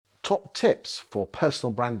top tips for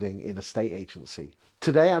personal branding in a estate agency.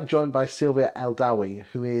 Today I'm joined by Sylvia Eldawi,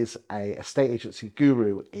 who is a estate agency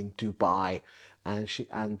guru in Dubai.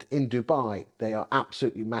 And in Dubai, they are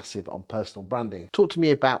absolutely massive on personal branding. Talk to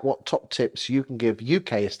me about what top tips you can give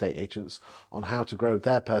UK estate agents on how to grow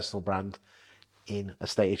their personal brand in a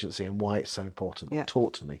estate agency and why it's so important. Yeah.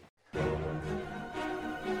 Talk to me.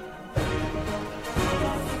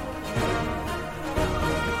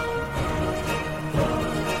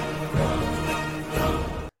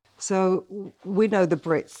 So we know the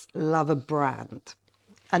Brits love a brand.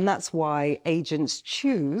 And that's why agents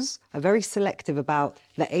are very selective about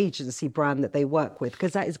the agency brand that they work with,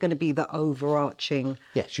 because that is going to be the overarching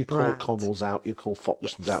Yes, you brand. call Connells out, you call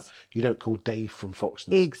Foxtons out. You don't call Dave from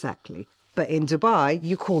Foxtons. Exactly. But in Dubai,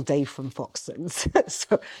 you call Dave from Foxtons.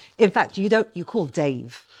 So, in fact, you call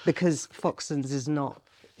Dave because Foxtons is not.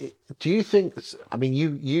 Do you think, I mean, you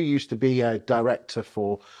used to be a director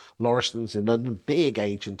for Lauristons in London, big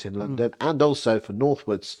agent in London, and also for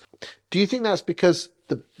Northwoods. Do you think that's because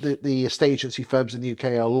the estate agency firms in the UK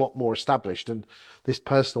are a lot more established and this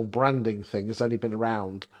personal branding thing has only been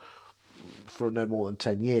around for no more than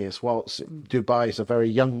 10 years, whilst Dubai is a very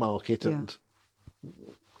young market and,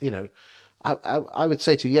 you know, I would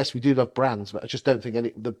say to you, yes, we do love brands, but I just don't think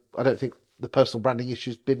I don't think the personal branding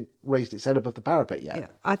issue's been raised its head above the parapet yet. Yeah,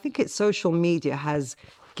 I think it's social media has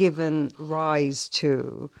given rise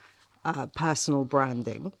to personal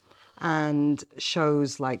branding, and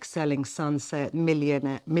shows like Selling Sunset,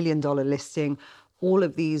 Million Dollar Listing, all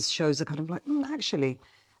of these shows are kind of like, actually,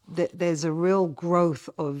 there's a real growth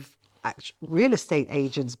of real estate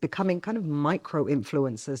agents becoming kind of micro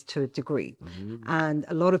influencers to a degree. And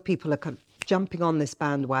a lot of people are kind of jumping on this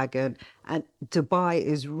bandwagon, and Dubai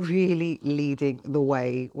is really leading the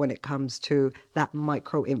way when it comes to that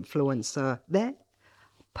micro influencer. They're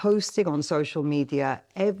posting on social media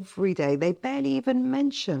every day. They barely even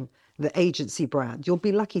mention the agency brand. You'll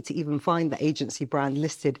be lucky to even find the agency brand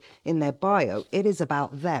listed in their bio. It is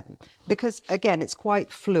about them. Because again, it's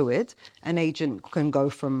quite fluid. An agent can go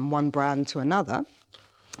from one brand to another,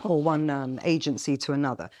 or one agency to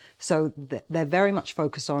another. So they're very much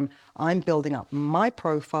focused on, I'm building up my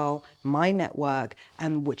profile, my network,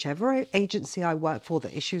 and whichever agency I work for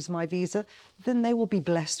that issues my visa, then they will be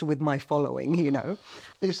blessed with my following, you know.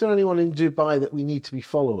 Is there anyone in Dubai that we need to be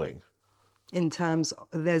following? In terms,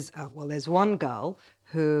 there's one girl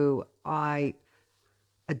who I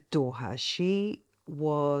adore her. She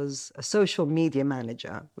was a social media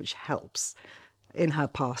manager, which helps in her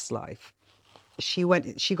past life. She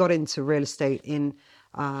got into real estate in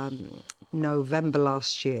November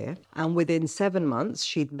last year, and within 7 months,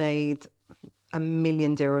 she'd made $1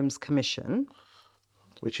 million dirhams commission,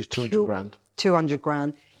 Which is 200 grand. 200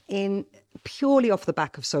 grand in purely off the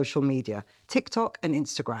back of social media, TikTok and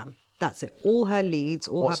Instagram. That's it. All her leads,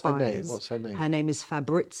 all What's her her buyers. name? What's her name? Her name is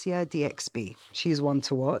Fabrizia DXB. She's one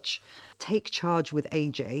to watch. Take Charge with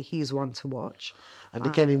AJ. He's one to watch. And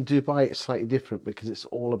again, in Dubai, it's slightly different because it's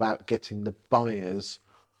all about getting the buyers,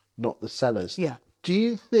 not the sellers. Yeah. Do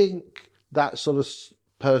you think that sort of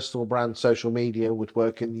personal brand social media would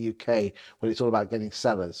work in the UK when it's all about getting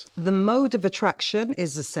sellers? The mode of attraction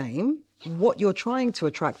is the same. What you're trying to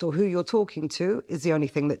attract or who you're talking to is the only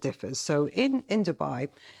thing that differs. So in Dubai,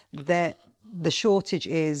 the shortage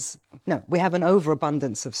is, we have an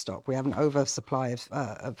overabundance of stock. We have an oversupply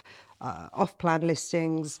of off-plan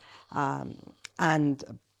listings and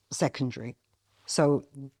secondary. So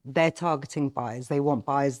they're targeting buyers. They want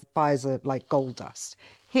buyers. Buyers are like gold dust.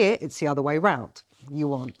 Here, it's the other way around. You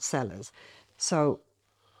want sellers. So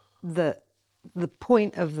the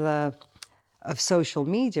point of social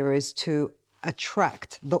media is to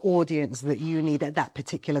attract the audience that you need at that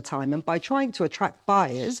particular time. And by trying to attract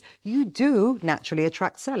buyers, you do naturally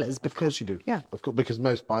attract sellers. Because, Of course you do. Yeah. Of course, because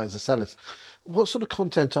most buyers are sellers. What sort of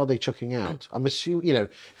content are they chucking out? I'm assuming,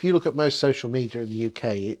 if you look at most social media in the UK,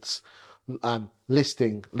 it's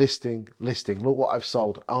listing. Look what I've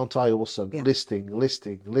sold. Aren't I awesome? Yeah.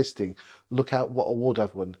 Listing. Look out what award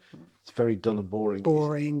I've won. It's very dull and boring.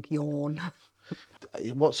 Boring, yawn.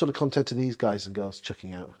 What sort of content are these guys and girls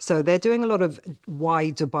chucking out? So they're doing a lot of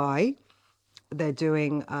why Dubai. They're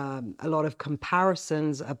doing a lot of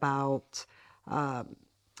comparisons about,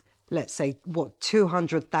 let's say, what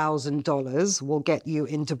 $200,000 will get you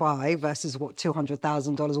in Dubai versus what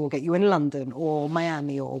 $200,000 will get you in London or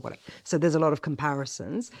Miami or whatever. So there's a lot of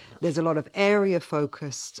comparisons. There's a lot of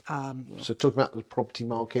area-focused. So talking about the property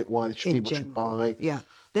market, why people should buy. Yeah.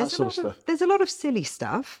 That sort of stuff. There's a lot of silly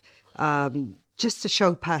stuff. just to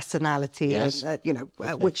show personality, Yes. and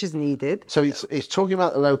which is needed. So it's talking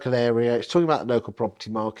about the local area. It's talking about the local property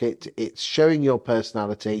market. It's showing your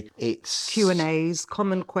personality. It's Q&As,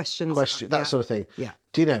 common questions. that sort of thing. Yeah.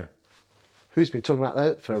 Do you know who's been talking about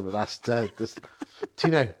that for the last? Do you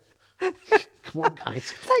know? Come on, guys.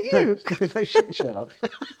 Is that you? No shit, Sherlock.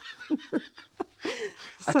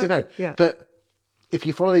 I don't know. yeah. But if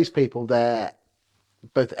you follow these people, they're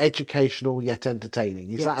both educational yet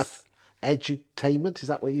entertaining. Is that edutainment? Is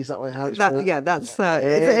that how it's called? That's it's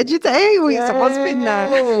educating. Someone's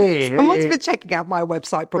been checking out my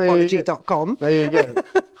website, propology.com. There you go.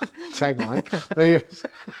 Tagline. There you go.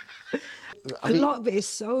 A lot of it is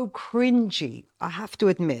so cringy, I have to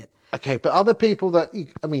admit. Okay, but other people that, you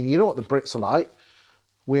know what the Brits are like.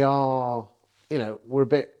 We are, we're a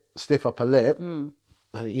bit stiff upper lip.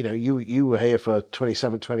 You were here for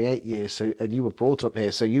 27, 28 years, and you were brought up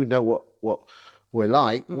here, so you know what we're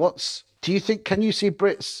like. Do you think, can you see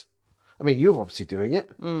Brits? You're obviously doing it,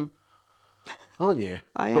 aren't you?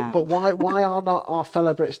 I am. But why are not our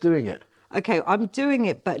fellow Brits doing it? Okay, I'm doing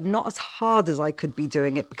it, but not as hard as I could be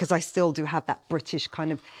doing it, because I still do have that British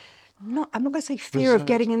kind of, I'm not going to say fear of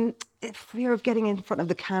getting in front of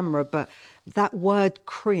the camera, but that word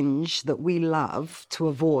cringe that we love to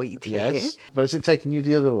avoid here. Yes, but is it taking you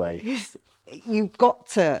the other way? You've got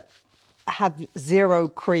to have zero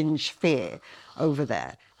cringe fear over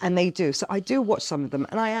there. And they do. So I do watch some of them,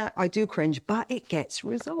 and I do cringe, but it gets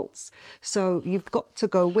results. So you've got to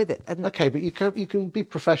go with it. And okay, but you can be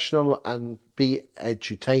professional and be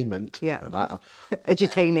edutainment. Yeah.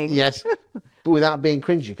 Edutaining. Yes, but without being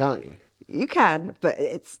cringy, can't you? You can, but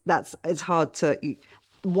it's hard to.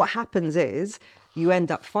 What happens is you end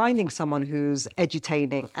up finding someone who's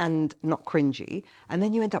edutaining and not cringy, and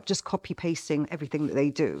then you end up just copy pasting everything that they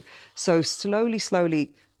do. So slowly.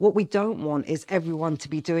 What we don't want is everyone to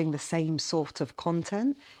be doing the same sort of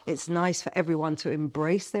content. It's nice for everyone to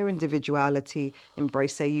embrace their individuality,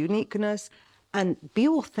 embrace their uniqueness, and be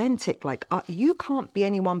authentic. Like, you can't be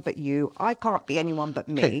anyone but you. I can't be anyone but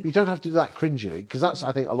me. Okay, you don't have to do that cringily, because that's,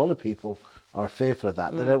 I think, a lot of people are fearful of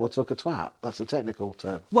that. They don't want to look a twat. That's a technical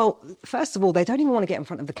term. Well, first of all, they don't even want to get in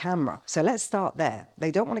front of the camera. So let's start there.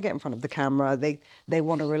 They don't want to get in front of the camera. They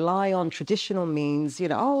want to rely on traditional means,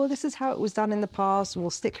 this is how it was done in the past, and we'll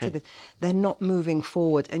stick to this. They're not moving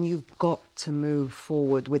forward, and you've got to move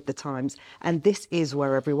forward with the times. And this is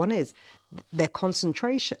where everyone is. Their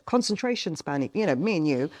concentration span, me and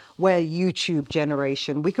you, we're YouTube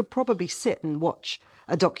generation. We could probably sit and watch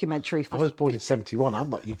a documentary. I was born in 71. I'm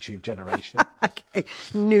not YouTube generation. Okay.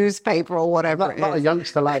 Newspaper or whatever. Not a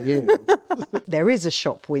youngster like you. There is a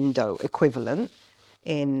shop window equivalent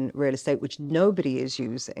in real estate which nobody is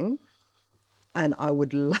using, and I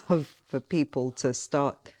would love for people to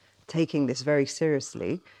start taking this very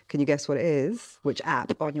seriously. Can you guess what it is? Which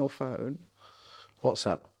app on your phone?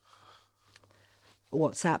 WhatsApp.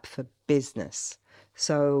 WhatsApp for Business.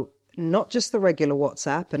 So not just the regular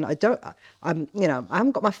WhatsApp, and I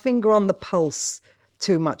haven't got my finger on the pulse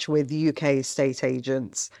too much with UK estate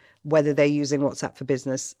agents, whether they're using WhatsApp for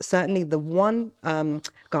Business. Certainly the one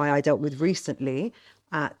guy I dealt with recently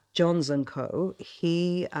at Johns & Co,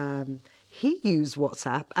 he used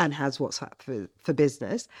WhatsApp and has WhatsApp for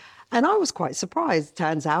Business. And I was quite surprised.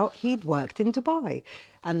 Turns out he'd worked in Dubai.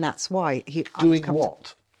 And that's why Doing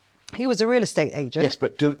what? He was a real estate agent. Yes,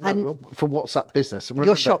 but for WhatsApp Business.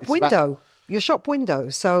 Your shop window.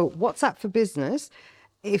 So WhatsApp for Business,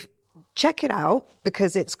 check it out,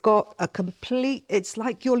 because it's got it's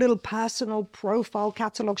like your little personal profile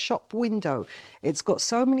catalog shop window. It's got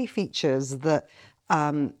so many features that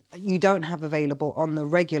you don't have available on the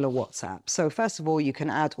regular WhatsApp. So first of all, you can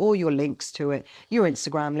add all your links to it, your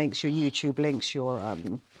Instagram links, your YouTube links, your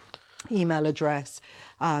email address.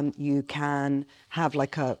 You can have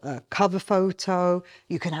like a cover photo.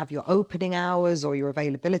 You can have your opening hours or your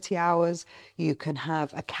availability hours. You can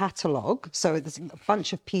have a catalog. So there's a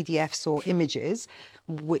bunch of PDFs or images,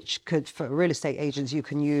 which could, for real estate agents, you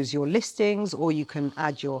can use your listings, or you can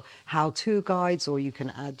add your how-to guides, or you can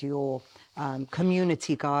add your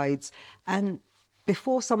community guides. And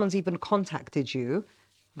before someone's even contacted you,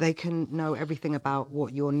 they can know everything about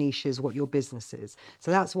what your niche is, what your business is.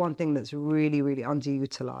 So that's one thing that's really, really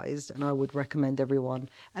underutilized, and I would recommend everyone,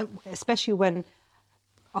 especially when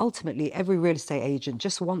ultimately every real estate agent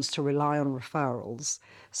just wants to rely on referrals.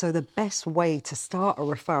 So the best way to start a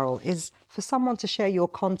referral is for someone to share your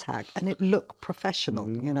contact and it look professional,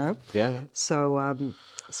 Yeah.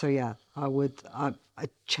 So yeah, I'm a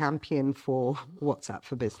champion for WhatsApp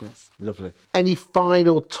for Business. Lovely. Any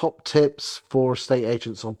final top tips for estate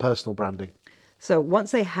agents on personal branding? So once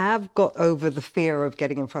they have got over the fear of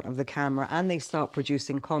getting in front of the camera and they start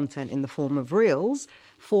producing content in the form of reels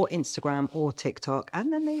for Instagram or TikTok,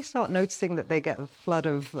 and then they start noticing that they get a flood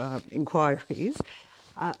of inquiries,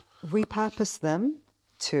 repurpose them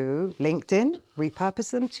to LinkedIn, repurpose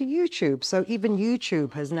them to YouTube. So even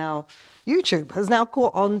YouTube has now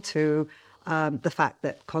caught on to the fact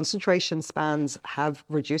that concentration spans have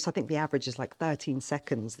reduced. I think the average is like 13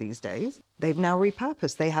 seconds these days. They've now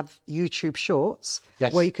repurposed. They have YouTube Shorts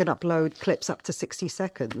Yes. where you can upload clips up to 60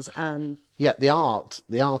 seconds. And Yeah, the art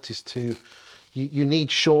is to, you need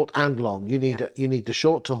short and long. You need the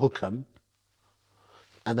short to hook them,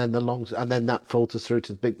 and then the long, and then that filters through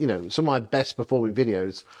to the big. Some of my best performing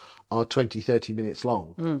videos are 20, 30 minutes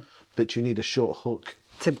long, but you need a short hook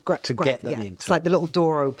to get them into. It's like the little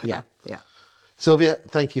door opener. Yeah. Yeah. Sylvia,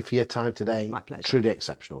 thank you for your time today. My pleasure. Truly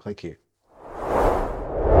exceptional. Thank you.